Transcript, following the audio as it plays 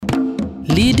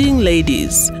Leading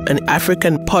Ladies, an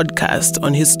African podcast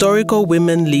on historical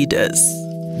women leaders.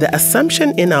 The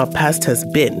assumption in our past has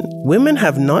been women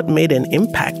have not made an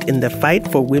impact in the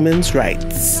fight for women's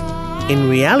rights. In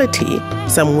reality,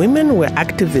 some women were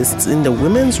activists in the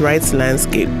women's rights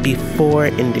landscape before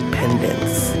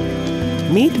independence.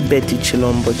 Meet Betty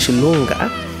Chilombo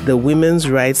Chilunga, the women's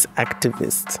rights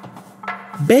activist.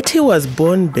 Betty was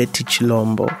born Betty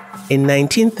Chilombo in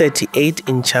 1938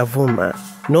 in Chavuma,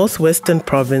 northwestern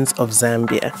province of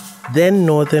Zambia, then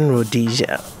northern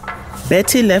Rhodesia.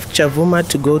 Betty left Chavuma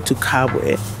to go to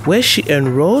Kabwe, where she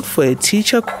enrolled for a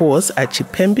teacher course at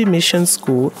Chipembe Mission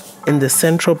School in the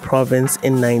Central Province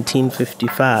in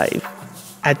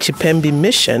 1955. At Chipembe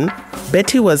Mission,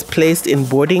 Betty was placed in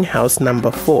boarding house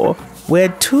number 4, where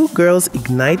two girls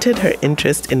ignited her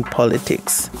interest in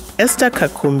politics, Esther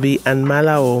Kakumbi and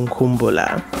Malao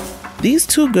Nkumbula. These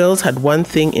two girls had one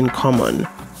thing in common.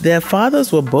 Their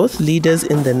fathers were both leaders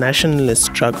in the nationalist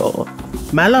struggle.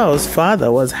 Malao's father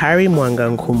was Harry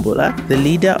Mwanga Nkumbula, the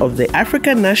leader of the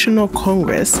African National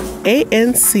Congress,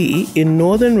 ANC, in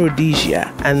northern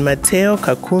Rhodesia, and Mateo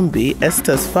Kakumbi,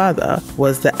 Esther's father,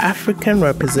 was the African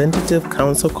Representative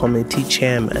Council Committee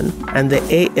chairman and the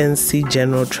ANC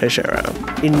General Treasurer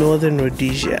in northern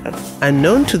Rhodesia.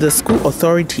 Unknown to the school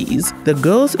authorities, the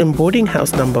girls in boarding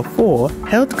house number 4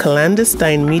 held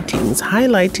clandestine meetings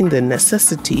highlighting the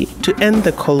necessity to end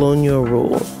the colonial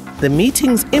rule. The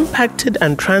meetings impacted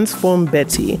and transformed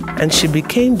Betty, and she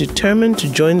became determined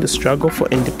to join the struggle for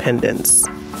independence.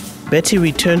 Betty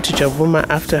returned to Chavuma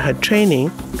after her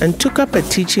training and took up a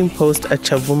teaching post at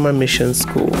Chavuma Mission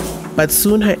School. But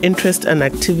soon her interest and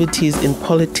activities in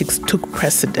politics took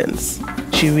precedence.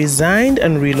 She resigned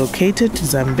and relocated to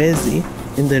Zambezi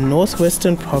in the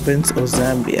northwestern province of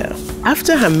Zambia.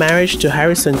 After her marriage to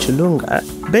Harrison Chilunga,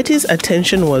 Betty's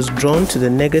attention was drawn to the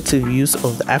negative use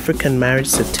of the African marriage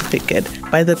certificate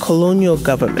by the colonial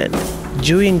government.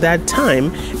 During that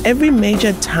time, every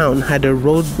major town had a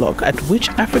roadblock at which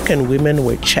African women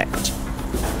were checked.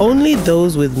 Only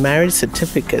those with marriage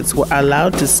certificates were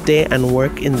allowed to stay and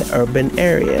work in the urban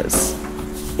areas.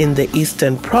 In the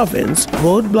Eastern Province,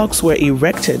 roadblocks were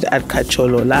erected at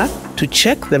Kacholola to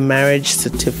check the marriage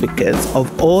certificates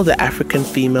of all the African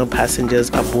female passengers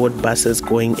aboard buses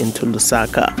going into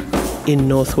Lusaka. In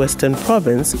Northwestern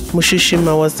Province,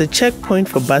 Mushishima was the checkpoint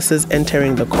for buses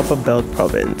entering the Copperbelt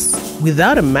Province.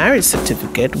 Without a marriage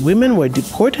certificate, women were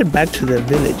deported back to their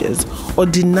villages or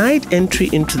denied entry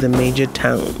into the major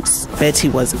towns. Betty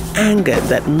was angered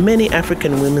that many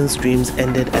African women's dreams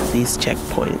ended at these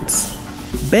checkpoints.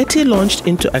 Betty launched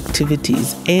into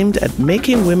activities aimed at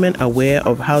making women aware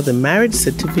of how the marriage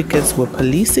certificates were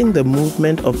policing the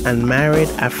movement of unmarried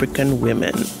African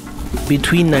women.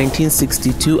 Between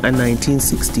 1962 and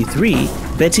 1963,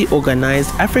 Betty organized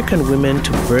African women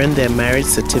to burn their marriage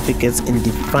certificates in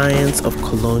defiance of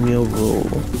colonial rule.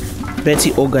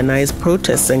 Betty organized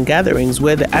protests and gatherings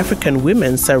where the African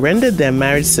women surrendered their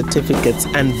marriage certificates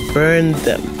and burned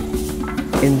them.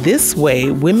 In this way,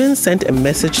 women sent a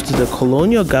message to the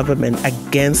colonial government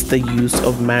against the use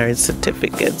of marriage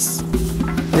certificates.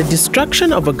 The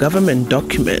destruction of a government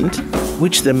document,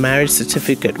 which the marriage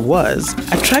certificate was,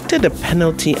 attracted a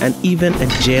penalty and even a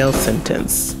jail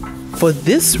sentence. For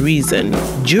this reason,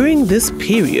 during this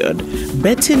period,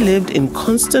 Betty lived in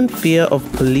constant fear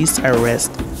of police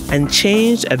arrest and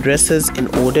changed addresses in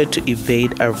order to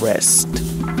evade arrest.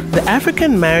 The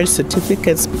African marriage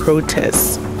certificates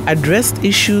protests addressed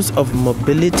issues of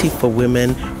mobility for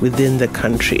women within the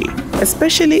country,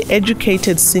 especially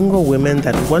educated single women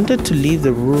that wanted to leave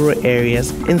the rural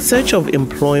areas in search of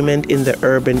employment in the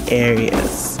urban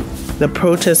areas. The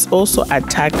protests also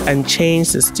attacked and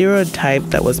changed the stereotype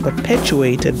that was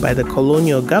perpetuated by the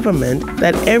colonial government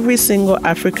that every single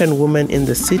African woman in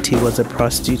the city was a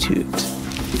prostitute.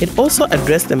 It also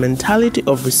addressed the mentality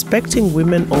of respecting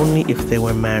women only if they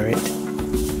were married.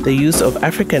 The use of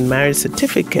African marriage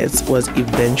certificates was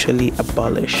eventually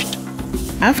abolished.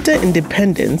 After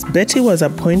independence, Betty was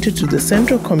appointed to the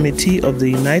Central Committee of the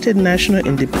United National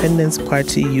Independence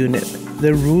Party UNIP,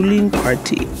 the ruling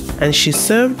party, and she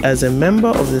served as a member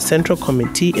of the Central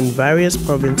Committee in various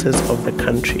provinces of the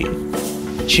country.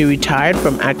 She retired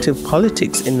from active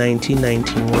politics in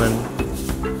 1991.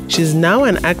 She is now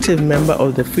an active member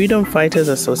of the Freedom Fighters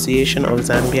Association of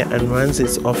Zambia and runs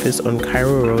its office on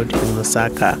Cairo Road in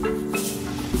Lusaka.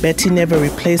 Betty never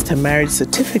replaced her marriage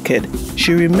certificate.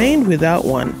 She remained without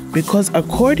one because,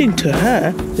 according to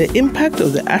her, the impact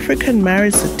of the African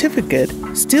marriage certificate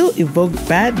still evoked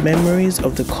bad memories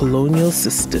of the colonial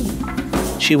system.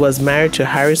 She was married to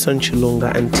Harrison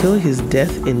Chilunga until his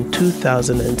death in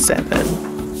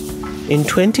 2007. In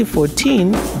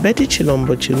 2014, Betty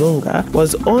Chilombo Chilunga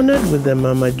was honored with the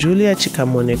Mama Julia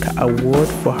Chikamoneka Award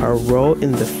for her role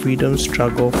in the freedom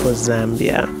struggle for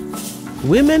Zambia.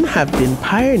 Women have been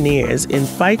pioneers in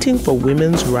fighting for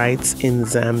women's rights in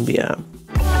Zambia.